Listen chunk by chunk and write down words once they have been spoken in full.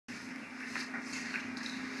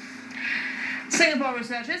Singapore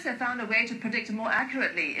researchers have found a way to predict more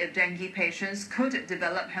accurately if dengue patients could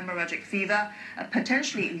develop hemorrhagic fever, a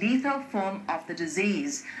potentially lethal form of the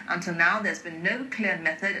disease. Until now, there's been no clear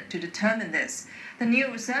method to determine this. The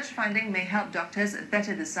new research finding may help doctors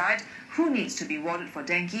better decide who needs to be warded for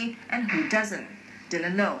dengue and who doesn't.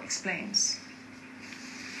 Dylan Lowe explains.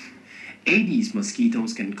 Aedes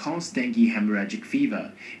mosquitoes can cause dengue hemorrhagic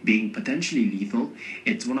fever. Being potentially lethal,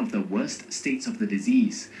 it's one of the worst states of the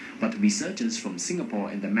disease. But researchers from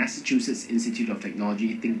Singapore and the Massachusetts Institute of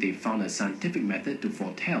Technology think they've found a scientific method to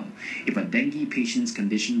foretell if a dengue patient's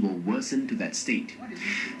condition will worsen to that state.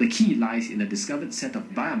 The key lies in a discovered set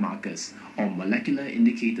of biomarkers, or molecular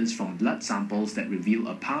indicators from blood samples that reveal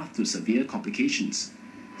a path to severe complications.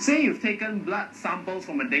 Say you've taken blood samples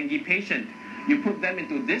from a dengue patient. You put them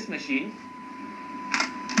into this machine,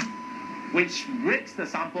 which breaks the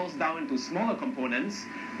samples down into smaller components.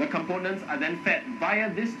 The components are then fed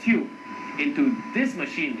via this tube into this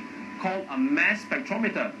machine called a mass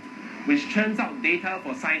spectrometer, which churns out data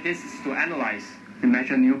for scientists to analyze. We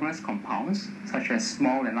measure numerous compounds, such as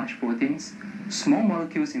small and large proteins, small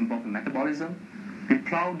molecules involved in metabolism. We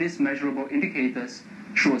plow these measurable indicators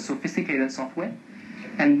through a sophisticated software,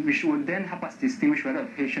 and which would then help us distinguish whether a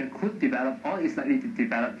patient could develop or is likely to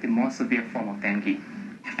develop the more severe form of dengue.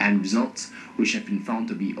 And results, which have been found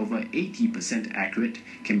to be over 80% accurate,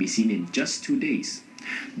 can be seen in just 2 days.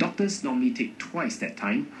 Doctors normally take twice that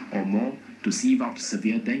time or more to sieve out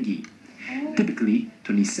severe dengue. Typically,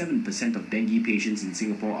 27% of dengue patients in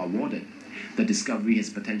Singapore are warded. The discovery has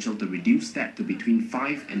potential to reduce that to between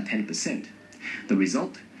 5 and 10%. The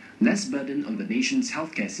result? Less burden on the nation's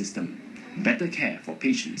healthcare system. Better care for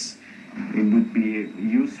patients. It would be a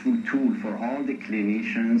useful tool for all the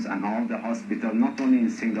clinicians and all the hospitals, not only in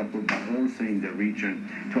Singapore but also in the region,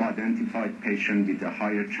 to identify patients with a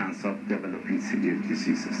higher chance of developing severe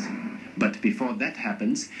diseases. But before that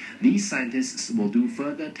happens, these scientists will do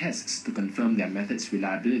further tests to confirm their method's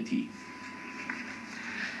reliability.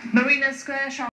 Marina Square